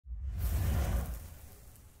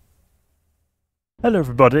Hello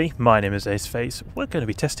everybody, my name is Aceface. We're going to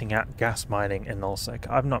be testing out gas mining in nullsec.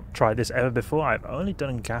 I've not tried this ever before. I've only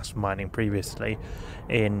done gas mining previously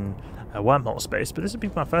in a wormhole space, but this will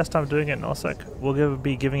be my first time doing it in nullsec. We'll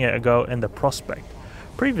be giving it a go in the prospect.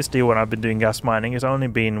 Previously when I've been doing gas mining, it's only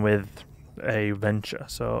been with a venture,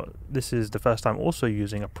 so this is the first time also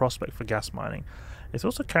using a prospect for gas mining. It's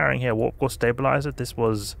also carrying here a warp core stabilizer. This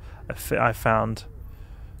was a fit I found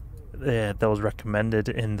that was recommended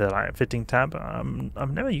in the fitting tab.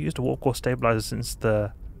 I've never used a warp core stabilizer since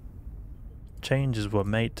the changes were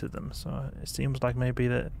made to them, so it seems like maybe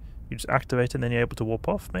that you just activate it and then you're able to warp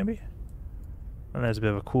off, maybe. And there's a bit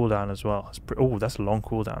of a cooldown as well. Oh, that's a long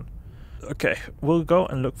cooldown. Okay, we'll go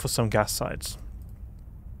and look for some gas sites.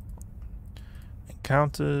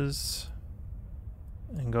 Encounters,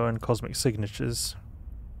 and go in cosmic signatures.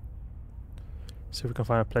 See if we can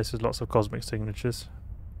find a place with lots of cosmic signatures.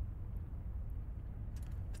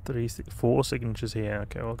 4 signatures here.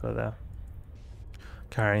 Okay, we'll go there.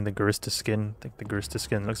 Carrying the Garista skin. I think the Garista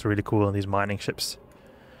skin looks really cool on these mining ships.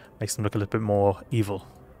 Makes them look a little bit more evil.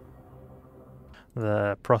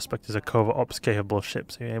 The Prospect is a Covert ops capable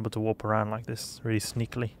ship, so you're able to warp around like this really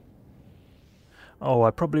sneakily. Oh,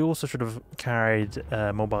 I probably also should have carried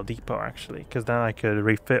a mobile depot actually, because then I could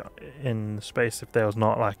refit in space if there was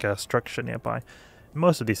not like a structure nearby. In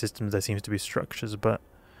most of these systems there seems to be structures, but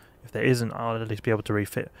if there isn't, I'll at least be able to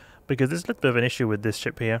refit. Because there's a little bit of an issue with this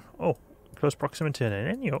ship here. Oh, close proximity to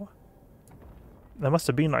an Enyo. There must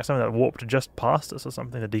have been like something that warped just past us or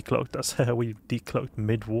something that decloaked us. We decloaked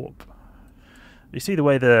mid-warp. You see the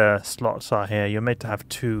way the slots are here. You're made to have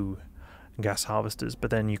 2 gas harvesters,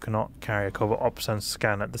 but then you cannot carry a Covert ops and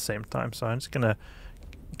scan at the same time. So I'm just going to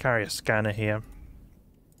carry a scanner here.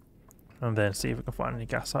 And then see if we can find any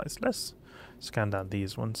gas sites. Let's scan down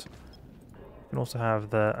these ones. You can also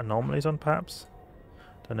have the anomalies on, perhaps.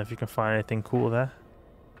 Don't know if you can find anything cool there.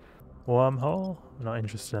 Wormhole? I'm not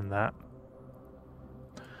interested in that.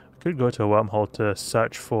 I could go to a wormhole to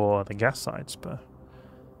search for the gas sites, but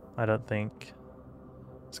I don't think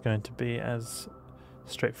it's going to be as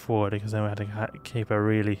straightforward, because then we had to keep a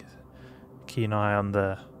really keen eye on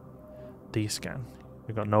the D-scan.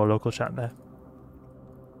 We've got no local chat there.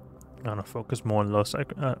 I want to focus more on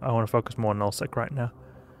nullsec. I want to focus more on nullsec right now.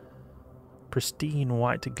 Pristine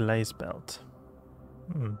white glaze belt.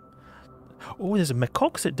 Oh, there's a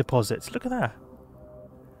Mercoxit deposit. Look at that.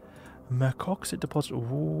 Mercoxit deposit.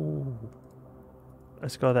 Ooh.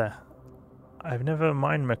 Let's go there. I've never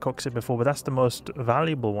mined Mercoxit before, but that's the most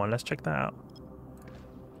valuable one. Let's check that out.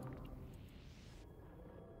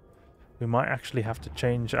 We might actually have to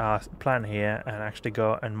change our plan here and actually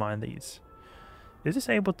go and mine these. Is this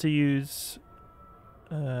able to use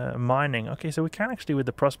mining? Okay, so we can actually with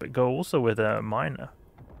the prospect go also with a miner.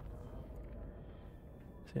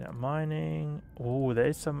 See that mining. Oh,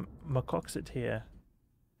 there's some Mercoxit here.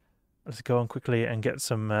 Let's go on quickly and get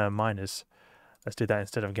some miners. Let's do that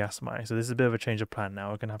instead of gas mining. So this is a bit of a change of plan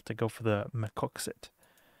now. We're gonna have to go for the Mercoxit.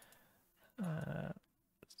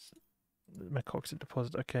 Mercoxit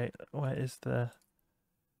deposit. Okay, where is the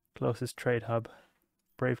closest trade hub?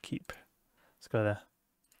 Brave Keep. Let's go there.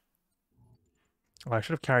 Oh, I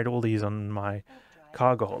should have carried all these on my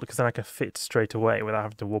cargo hold, because then I can fit straight away without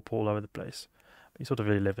having to warp all over the place. But you sort of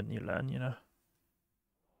really live and you learn, you know.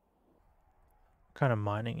 What kind of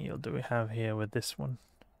mining yield do we have here with this one?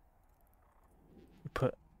 We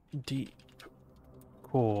put deep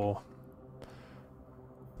core.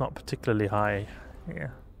 Not particularly high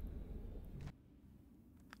here.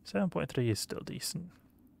 7.3 is still decent.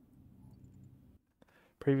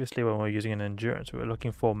 Previously when we were using an endurance, we were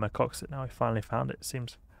looking for Mercoxit. Now we finally found it, it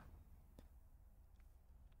seems.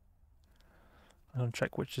 I'm going to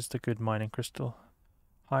check which is the good mining crystal.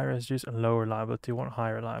 High residues and low reliability. We want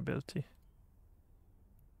high reliability.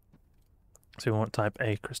 So we want type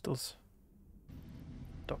A crystals.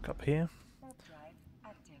 Dock up here.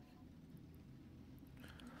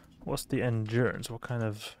 What's the endurance? What kind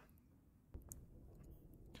of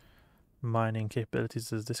mining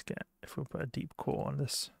capabilities does this get if we put a deep core on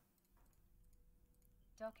this?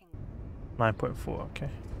 9.4,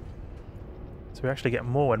 okay. So we actually get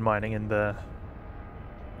more when mining in the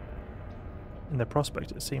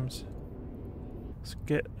prospect, it seems. Let's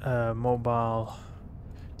get a mobile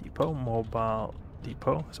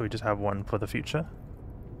depot, so we just have one for the future.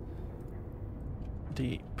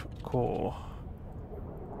 Deep core,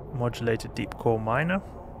 modulated deep core miner.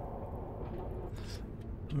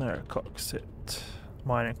 Mercoxit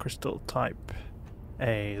mining crystal type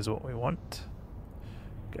A is what we want.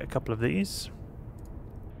 Get a couple of these.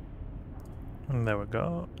 And there we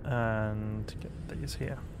go. And get these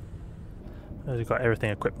here. We've got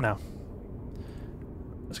everything equipped now.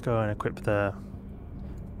 Let's go and equip the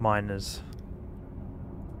miners.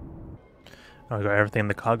 I've got everything in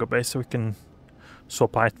the cargo bay so we can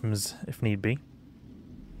swap items if need be.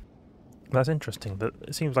 That's interesting. That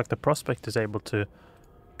it seems like the prospect is able to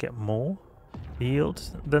get more yield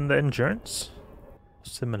than the endurance.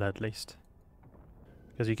 Similar at least.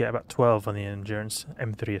 Because you get about 12 on the endurance,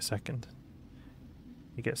 M3 a second.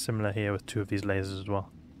 You get similar here with 2 of these lasers as well.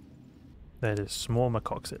 There it is, small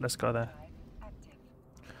Mercoxit. Let's go there.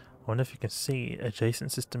 I wonder if you can see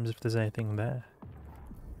adjacent systems if there's anything there.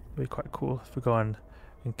 It'd be quite cool if we go on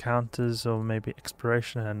encounters or maybe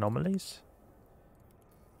exploration and anomalies.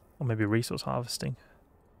 Or maybe resource harvesting.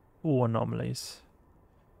 Or anomalies.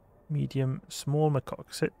 Medium, small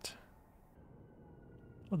Mercoxit.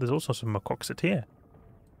 Oh, there's also some Mercoxit here.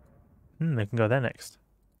 We can go there next.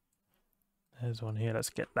 There's one here,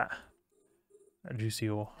 let's get that. A juicy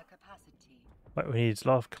ore. Wait, we need a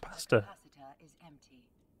lot of capacitor.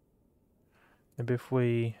 Maybe if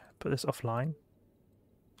we put this offline.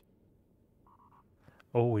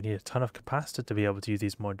 Oh, we need a ton of capacitor to be able to use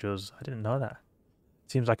these modules. I didn't know that.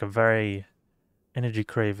 Seems like a very energy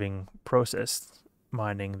craving process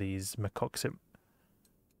mining these Mercoxit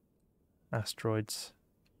asteroids.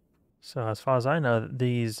 So as far as I know,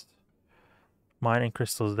 these mining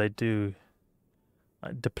crystals, they do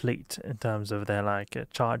deplete in terms of their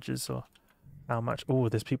charges or how much. Oh,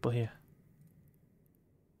 there's people here.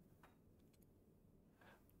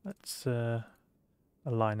 Let's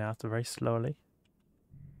align out very slowly.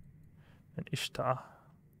 And Ishtar.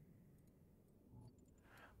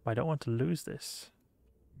 But I don't want to lose this.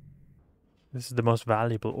 This is the most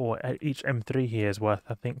valuable ore. Each M3 here is worth,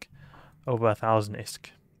 I think, over 1,000 ISK.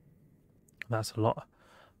 That's a lot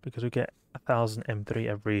because we get 1,000 M3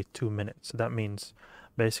 every 2 minutes. So that means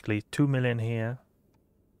basically 2 million here.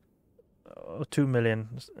 2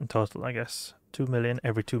 million in total, I guess. 2 million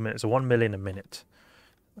every 2 minutes. So 1 million a minute.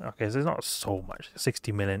 Okay, so it's not so much.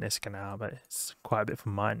 60 million ISK an hour, but it's quite a bit for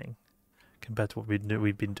mining compared to what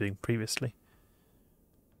we've been doing previously.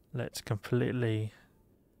 Let's completely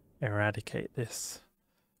eradicate this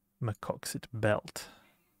Mercoxit belt.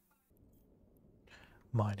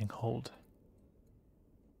 Mining hold.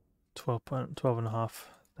 12,500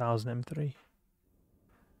 M3.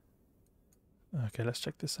 Okay, let's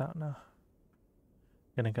check this out now.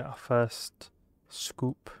 Gonna get our first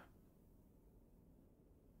scoop.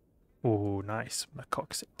 Oh, nice.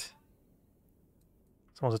 Mercoxit.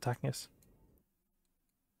 Someone's attacking us.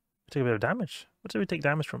 We take a bit of damage. What did we take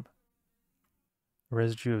damage from? A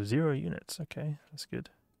residue of 0 units. Okay, that's good.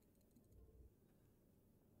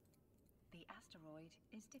 The asteroid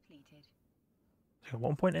is depleted.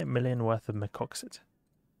 1.8 million worth of Mercoxit.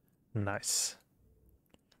 Nice.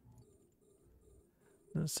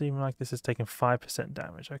 Doesn't seem like this is taking 5%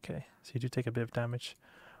 damage. Okay, so you do take a bit of damage.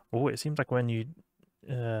 Oh, it seems like when you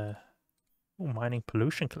mining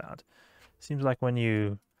pollution cloud. Seems like when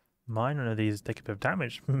you mine one of these, take a bit of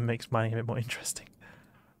damage, makes mining a bit more interesting.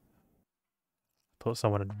 Thought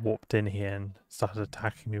someone had warped in here and started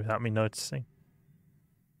attacking me without me noticing.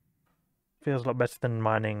 Feels a lot better than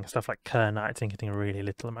mining stuff like Kernite and getting really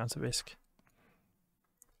little amounts of ISK.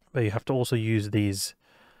 But you have to also use these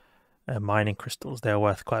mining crystals. They're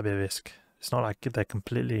worth quite a bit of ISK. It's not like they're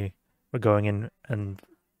completely, we're going in and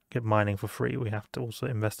get mining for free. We have to also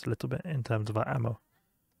invest a little bit in terms of our ammo.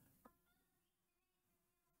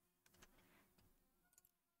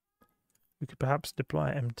 We could perhaps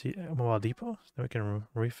deploy empty mobile depot, so then we can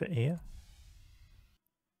refit here.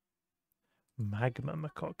 Magma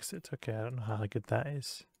Mercoxit. Okay, I don't know how good that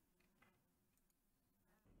is.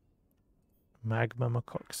 Magma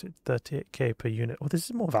Mercoxit, 38k per unit. Oh, this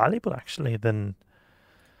is more valuable actually than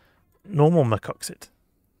normal Mercoxit.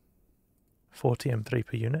 40 M3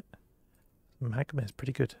 per unit. Magma is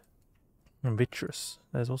pretty good. And vitreous.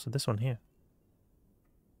 There's also this one here.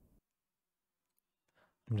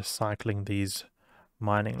 I'm just cycling these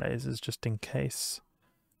mining lasers just in case,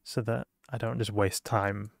 so that I don't just waste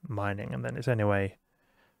time mining and then it's anyway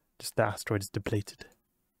just the asteroid is depleted.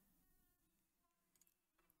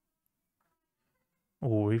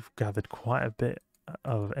 Oh, we've gathered quite a bit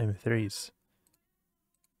of M3s.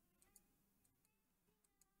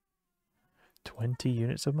 20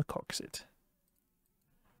 units of Mercoxit.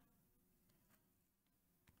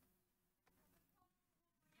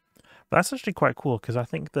 That's actually quite cool because I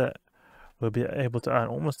think that we'll be able to earn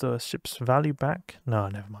almost the ship's value back. No,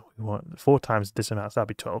 never mind. We want 4 times this amount, so that'll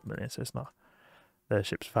be 12 million, so it's not the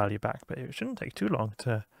ship's value back. But it shouldn't take too long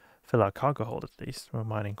to fill our cargo hold at least. We're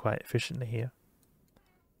mining quite efficiently here.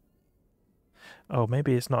 Oh,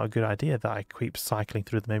 maybe it's not a good idea that I keep cycling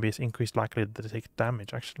through them. Maybe it's increased likelihood that it takes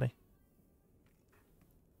damage, actually.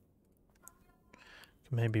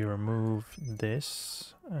 maybe remove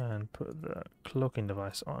this and put the cloaking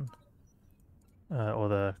device on. Or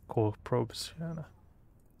the core probe scanner.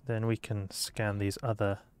 Then we can scan these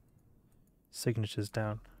other signatures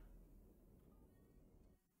down.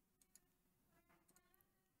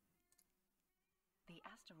 The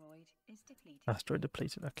asteroid is depleted. Asteroid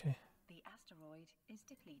depleted, okay. The asteroid is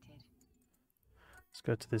depleted. Let's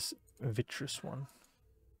go to this vitreous one.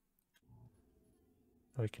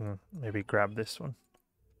 We can maybe grab this one.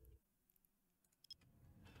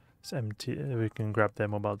 It's empty. We can grab their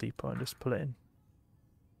mobile depot and just pull it in.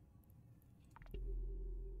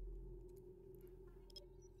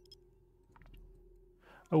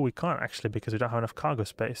 Oh, we can't actually because we don't have enough cargo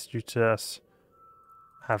space due to us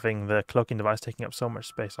having the cloaking device taking up so much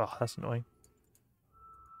space. Oh, that's annoying.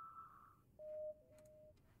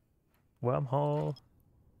 Wormhole.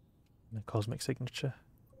 And a cosmic signature.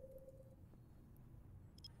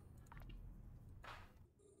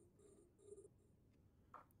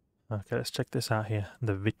 Okay, let's check this out here.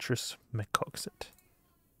 The vitreous Mercoxit.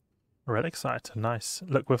 Relic sites are nice.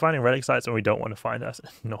 Look, we're finding relic sites and we don't want to find us.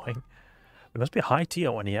 Annoying. There must be a high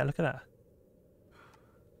tier one here. Look at that.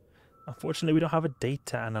 Unfortunately, we don't have a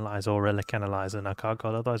data analyzer or relic analyzer in our cargo.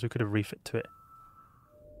 Otherwise, we could have refit to it.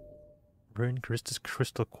 Ruined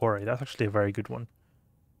Crystal Quarry. That's actually a very good one.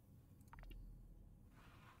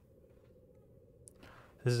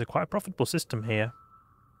 This is a quite profitable system here.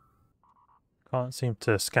 Can't seem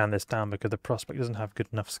to scan this down because the prospect doesn't have good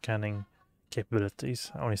enough scanning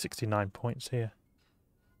capabilities. Only 69 points here.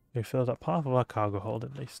 We filled up half of our cargo hold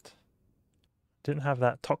at least. Didn't have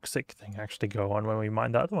that toxic thing actually go on when we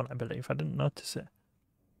mined the other one, I believe. I didn't notice it.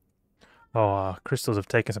 Oh, our crystals have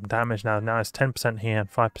taken some damage now. Now it's 10% here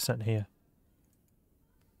and 5% here.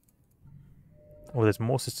 Oh, there's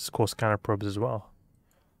more Sisters Core scanner probes as well.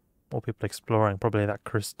 More people exploring. Probably that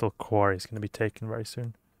crystal quarry is going to be taken very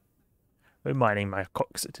soon. We're mining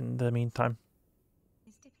Mercoxit in the meantime.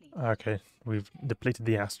 Okay, we've depleted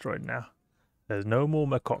the asteroid now. There's no more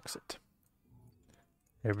Mercoxit.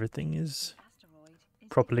 Everything is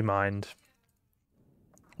properly mined.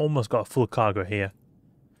 Almost got a full cargo here.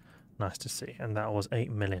 Nice to see. And that was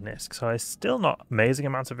 8 million ISK. So it's still not amazing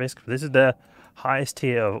amounts of ISK, but this is the highest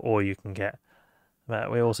tier of ore you can get. But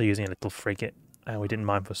we're also using a little frigate, and we didn't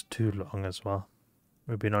mine for too long as well.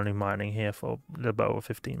 We've been only mining here for a little bit over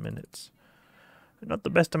 15 minutes. Not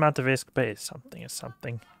the best amount of ISK, but it's something. It's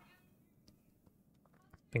something.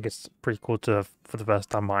 I think it's pretty cool to have, for the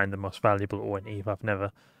first time, mine the most valuable ore in EVE. I've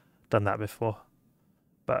never done that before.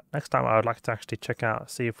 But next time I would like to actually check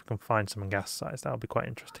out, see if we can find some gas sites. That would be quite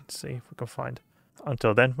interesting to see if we can find.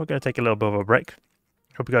 Until then, we're going to take a little bit of a break.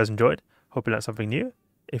 Hope you guys enjoyed. Hope you learned something new.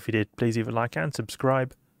 If you did, please leave a like and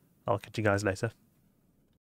subscribe. I'll catch you guys later.